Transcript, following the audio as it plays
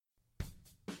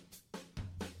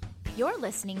You're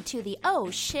listening to the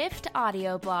Shift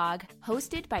audio blog,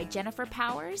 hosted by Jennifer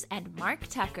Powers and Mark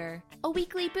Tucker, a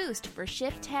weekly boost for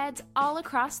shift heads all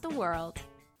across the world.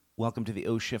 Welcome to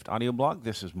the Shift audio blog.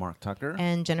 This is Mark Tucker.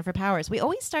 And Jennifer Powers. We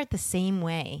always start the same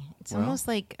way. It's almost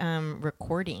like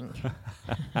recording.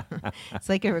 It's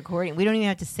like a recording. We don't even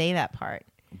have to say that part.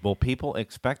 Well, people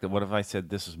expect it. What if I said,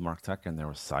 this is Mark Tucker, and there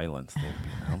was silence? They'd be,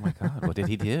 oh my God, what did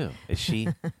he do? Is she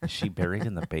buried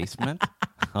in the basement?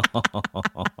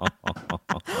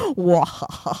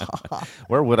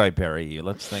 Where would I bury you?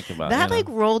 Let's think about that. That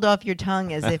rolled off your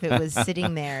tongue as if it was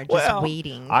sitting there just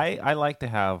waiting. I like to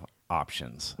have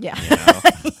options. Yeah. Yeah.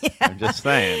 I'm just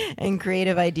saying. And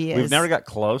creative ideas. We've never got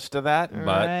close to that,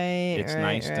 but it's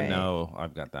nice right. to know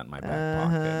I've got that in my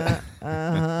back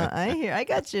pocket. I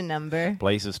got your number.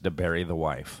 Places to bury the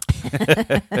wife.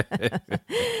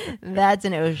 That's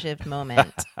an shift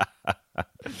moment.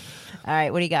 All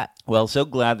right, what do you got? Well, so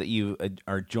glad that you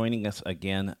are joining us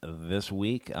again this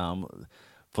week. For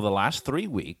the last 3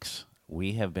 weeks,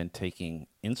 we have been taking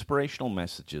inspirational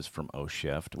messages from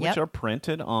Shift, which are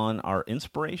printed on our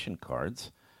inspiration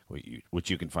cards, which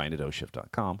you can find at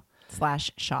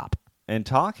oshift.com/shop, and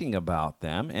talking about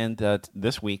them. And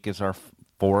this week is our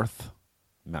fourth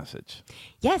message.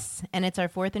 Yes, and it's our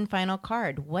fourth and final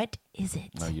card. What is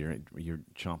it? Oh, you're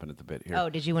chomping at the bit here. Oh,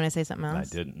 did you want to say something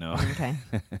else? I didn't know. Okay.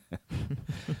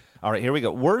 All right, here we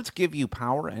go. Words give you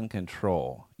power and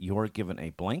control. You're given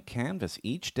a blank canvas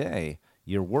each day.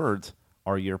 Your words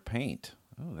are your paint.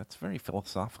 Oh, that's very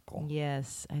philosophical.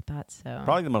 Yes, I thought so.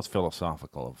 Probably the most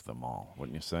philosophical of them all,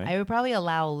 wouldn't you say? I would probably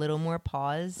allow a little more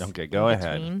pause. Okay, go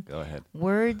ahead. Go ahead.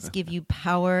 Words give you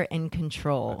power and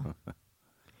control.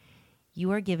 You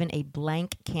are given a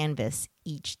blank canvas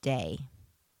each day.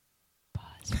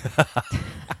 Pause.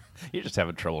 You're just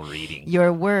having trouble reading.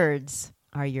 Your words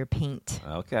are your paint.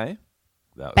 Okay.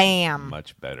 That was Bam.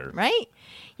 Much better. Right?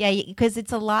 Yeah, because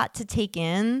it's a lot to take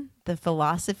in. The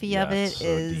philosophy of it so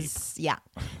is,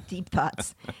 deep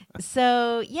thoughts.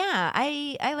 So, yeah,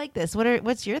 I like this.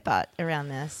 What's your thought around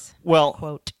this? Well,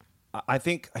 quote. I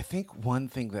think one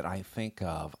thing that I think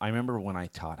of, I remember when I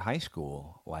taught high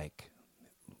school,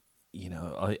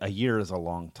 a year is a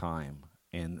long time.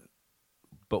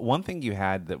 But one thing you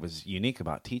had that was unique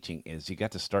about teaching is you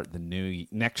got to start the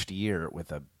next year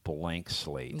with a blank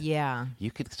slate. Yeah.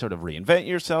 You could sort of reinvent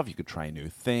yourself. You could try new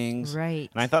things. Right.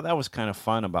 And I thought that was kind of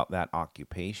fun about that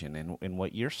occupation. And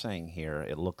what you're saying here,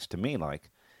 it looks to me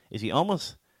like, is you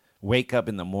almost wake up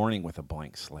in the morning with a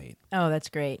blank slate. Oh, that's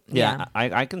great. Yeah.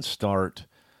 I can start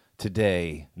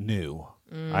today new.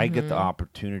 Mm-hmm. I get the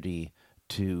opportunity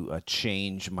to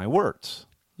change my words.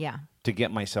 Yeah. To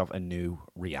get myself a new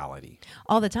reality.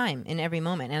 All the time, in every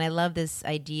moment. And I love this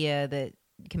idea that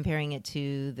comparing it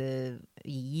to the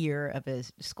year of a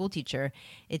school teacher,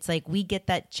 it's like we get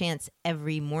that chance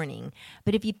every morning.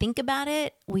 But if you think about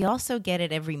it, we also get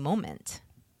it every moment.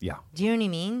 Yeah. Do you know what I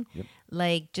mean? Yep.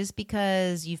 Like, just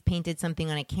because you've painted something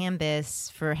on a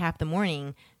canvas for half the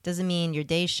morning doesn't mean your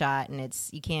day's shot and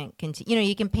you can't continue.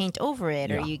 You can paint over it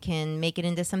or you can make it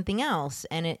into something else.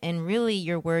 And really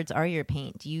your words are your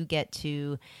paint. You get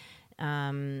to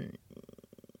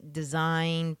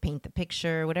design, paint the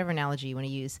picture, whatever analogy you want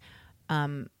to use,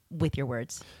 with your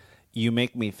words. You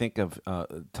make me think of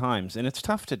times, and it's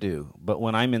tough to do, but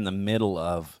when I'm in the middle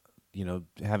of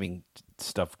having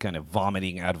stuff kind of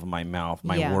vomiting out of my mouth,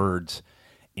 my words,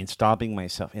 and stopping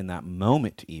myself in that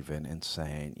moment even and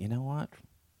saying, you know what,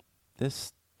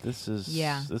 this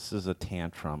is a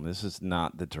tantrum. This is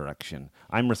not the direction.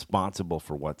 I'm responsible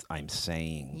for what I'm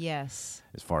saying. Yes.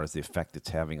 As far as the effect it's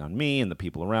having on me and the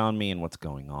people around me and what's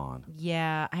going on.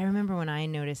 Yeah, I remember when I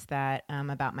noticed that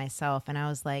about myself, and I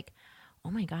was like, oh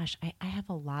my gosh, I have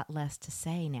a lot less to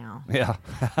say now. Yeah.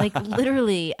 Like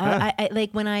literally, I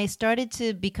like when I started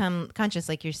to become conscious,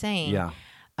 like you're saying,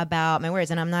 about my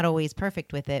words, and I'm not always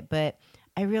perfect with it, but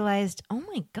I realized, oh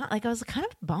my God, like I was kind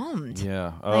of bummed.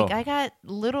 Yeah. Like I got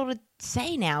little to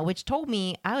say now, which told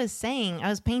me I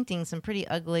was painting some pretty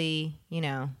ugly,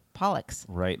 Pollocks.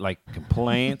 Right, like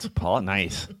complaints,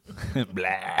 nice.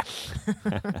 Blah.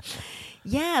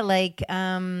 Yeah, like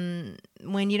when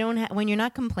you're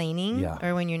not complaining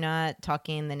or when you're not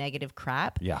talking the negative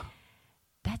crap. Yeah.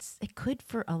 It could,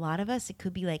 for a lot of us, it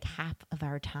could be like half of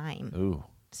our time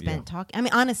spent talking. I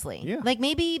mean, honestly, like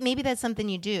maybe that's something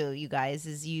you do, you guys,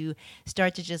 is you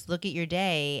start to just look at your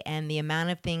day and the amount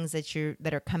of things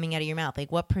that are coming out of your mouth.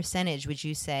 Like, what percentage would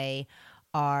you say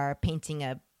are painting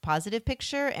a positive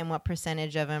picture, and what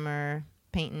percentage of them are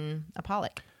painting a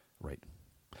Pollock? Right.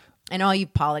 And all you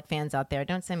Pollock fans out there,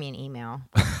 don't send me an email.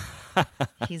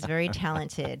 He's very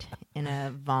talented in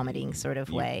a vomiting sort of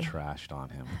way. You trashed on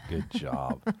him. Good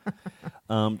job.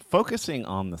 Focusing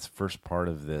on this first part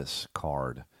of this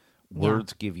card,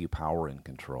 words give you power and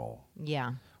control.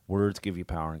 Yeah. Words give you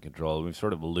power and control. We've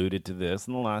sort of alluded to this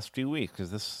in the last few weeks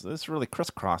because this really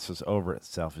crisscrosses over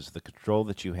itself, is the control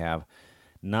that you have,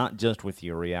 not just with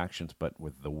your reactions, but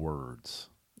with the words.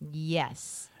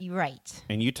 Yes, you're right.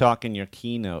 And you talk in your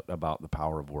keynote about the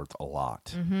power of words a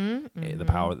lot. The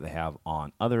power that they have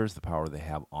on others, the power they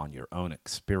have on your own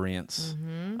experience.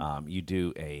 You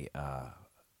do a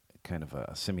kind of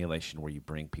a simulation where you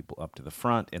bring people up to the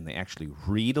front and they actually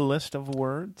read a list of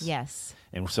words. Yes.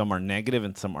 And some are negative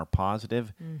and some are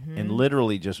positive. And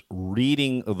literally just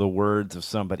reading the words of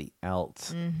somebody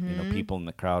else, people in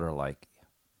the crowd are like,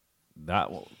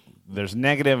 there's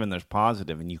negative and there's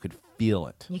positive, and you could feel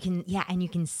it. And you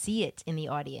can see it in the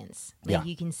audience. Like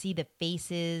you can see the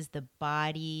faces, the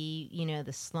body,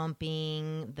 the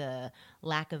slumping, the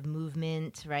lack of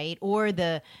movement, right? Or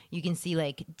you can see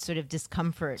like sort of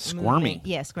discomfort. Squirming. Movement.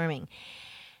 Yeah, squirming.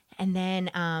 And then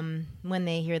when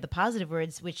they hear the positive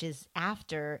words, which is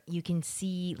after, you can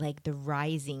see like the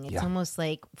rising. It's almost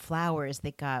like flowers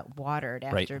that got watered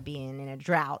after being in a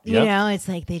drought. You know, it's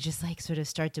like they just like sort of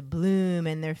start to bloom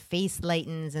and their face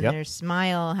lightens and their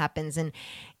smile happens. And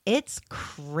it's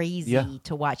crazy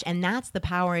to watch. And that's the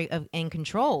power and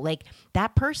control. Like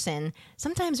that person,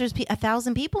 sometimes there's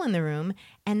 1,000 people in the room,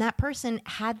 and that person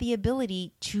had the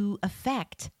ability to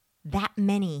affect that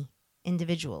many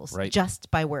individuals just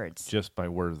by words that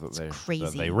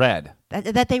they read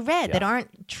that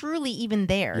aren't truly even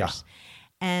theirs.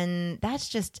 And that's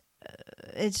just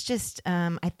it's just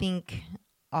I think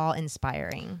all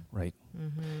inspiring, right?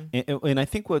 And I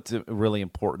think what's really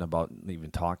important about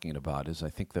even talking about is I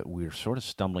think that we're sort of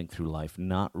stumbling through life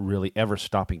not really ever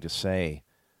stopping to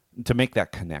make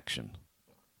that connection.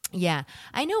 Yeah.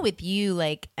 I know with you,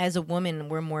 like, as a woman,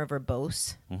 we're more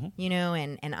verbose,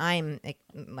 and I'm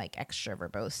like extra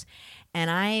verbose.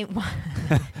 And I...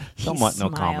 Somewhat no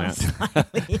comment.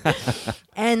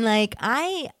 And like,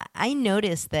 I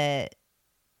noticed that,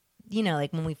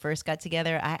 like when we first got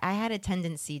together, I had a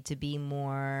tendency to be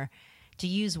more... to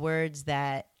use words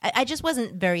that... I just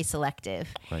wasn't very selective.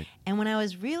 Right. And when I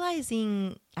was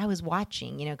realizing, I was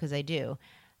watching, because I do...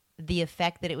 the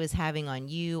effect that it was having on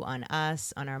you, on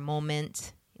us, on our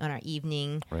moment, on our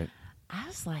evening. Right. I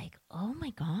was like, oh my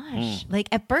gosh. Like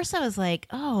at first I was like,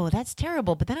 oh, that's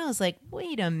terrible. But then I was like,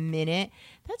 wait a minute.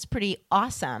 That's pretty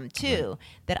awesome too,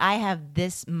 that I have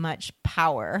this much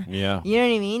power. Yeah. You know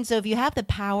what I mean? So if you have the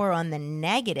power on the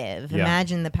negative,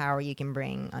 imagine the power you can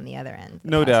bring on the other end.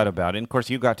 No doubt about it. And of course,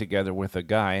 you got together with a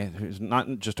guy who's not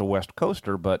just a West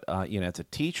Coaster, but, as a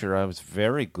teacher, I was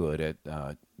very good at,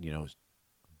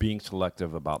 being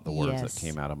selective about the words that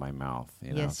came out of my mouth,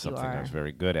 something I was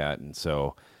very good at. And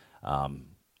so,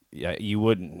 you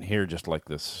wouldn't hear just like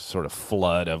this sort of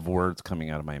flood of words coming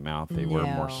out of my mouth. They were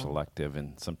more selective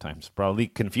and sometimes probably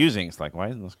confusing. It's like, why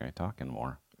isn't this guy talking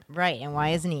more? Right. And why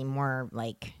isn't he more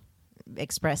like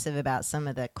expressive about some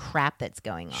of the crap that's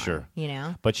going on? Sure.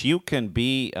 But you can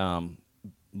be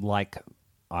like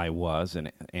I was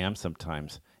and am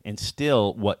sometimes, and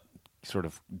still what sort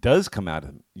of does come out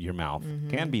of your mouth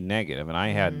can be negative. And I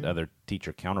had other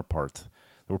teacher counterparts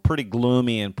that were pretty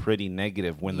gloomy and pretty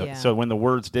negative so when the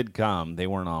words did come, they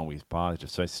weren't always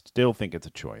positive. So I still think it's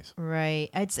a choice.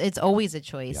 Right. It's always a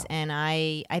choice. And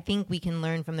I think we can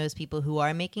learn from those people who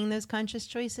are making those conscious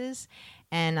choices.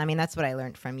 And I mean, that's what I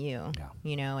learned from you,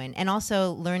 and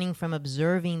also learning from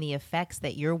observing the effects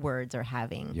that your words are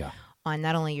having on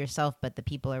not only yourself, but the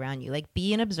people around you. Like,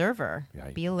 be an observer,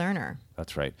 be a learner.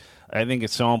 That's right. I think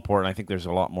it's so important. I think there's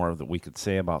a lot more that we could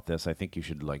say about this. I think you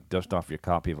should dust off your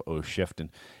copy of O Shift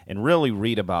and really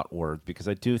read about words, because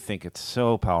I do think it's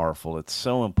so powerful. It's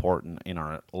so important in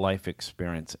our life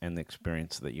experience and the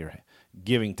experience that you're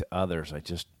giving to others.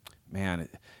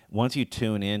 Once you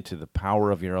tune into the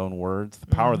power of your own words, the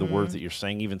power of the words that you're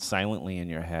saying, even silently in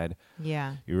your head,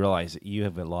 you realize that you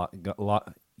have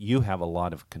a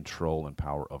lot of control and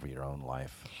power over your own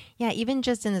life. Yeah, even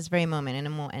just in this very moment,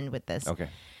 and we'll end with this. Okay.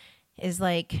 Is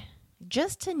like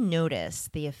just to notice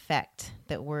the effect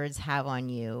that words have on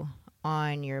you,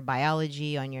 on your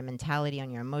biology, on your mentality,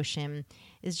 on your emotion,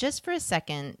 is just for a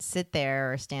second, sit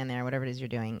there or stand there, whatever it is you're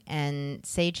doing, and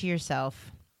say to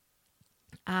yourself,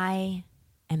 I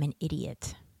am an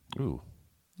idiot. Ooh.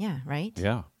 Yeah, right?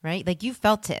 Yeah. Right? Like you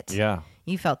felt it. Yeah.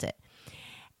 You felt it.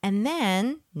 And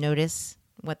then notice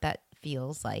what that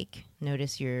feels like.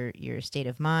 Notice your state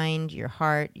of mind, your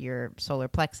heart, your solar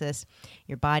plexus,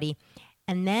 your body,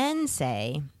 and then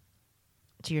say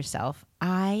to yourself,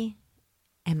 I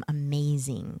am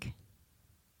amazing.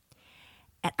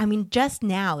 I mean, just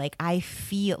now, like I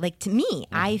feel like to me,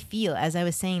 I feel as I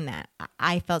was saying that,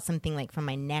 I felt something like from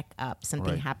my neck up,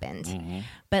 something happened.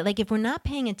 But like if we're not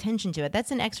paying attention to it,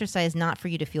 that's an exercise not for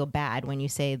you to feel bad when you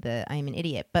say I'm an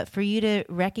idiot, but for you to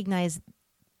recognize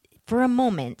for a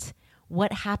moment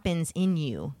what happens in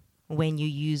you when you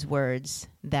use words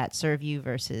that serve you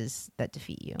versus that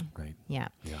defeat you. Right. Yeah.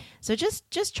 So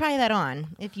just try that on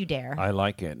if you dare. I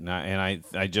like it. And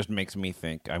I just makes me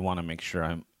think, I want to make sure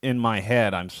I'm in my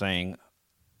head, I'm saying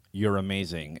you're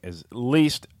amazing is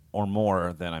least or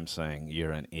more than I'm saying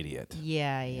you're an idiot.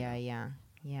 Yeah.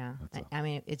 I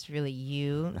mean, it's really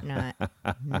you, not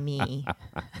me.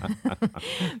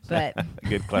 But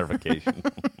good clarification.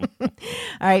 All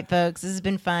right, folks, this has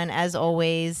been fun as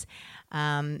always.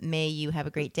 May you have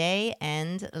a great day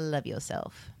and love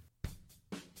yourself.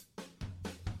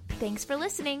 Thanks for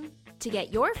listening. To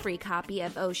get your free copy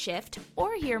of O Shift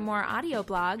or hear more audio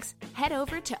blogs, head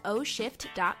over to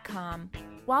oshift.com.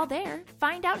 While there,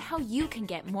 find out how you can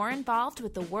get more involved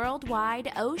with the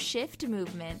worldwide O Shift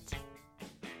movement.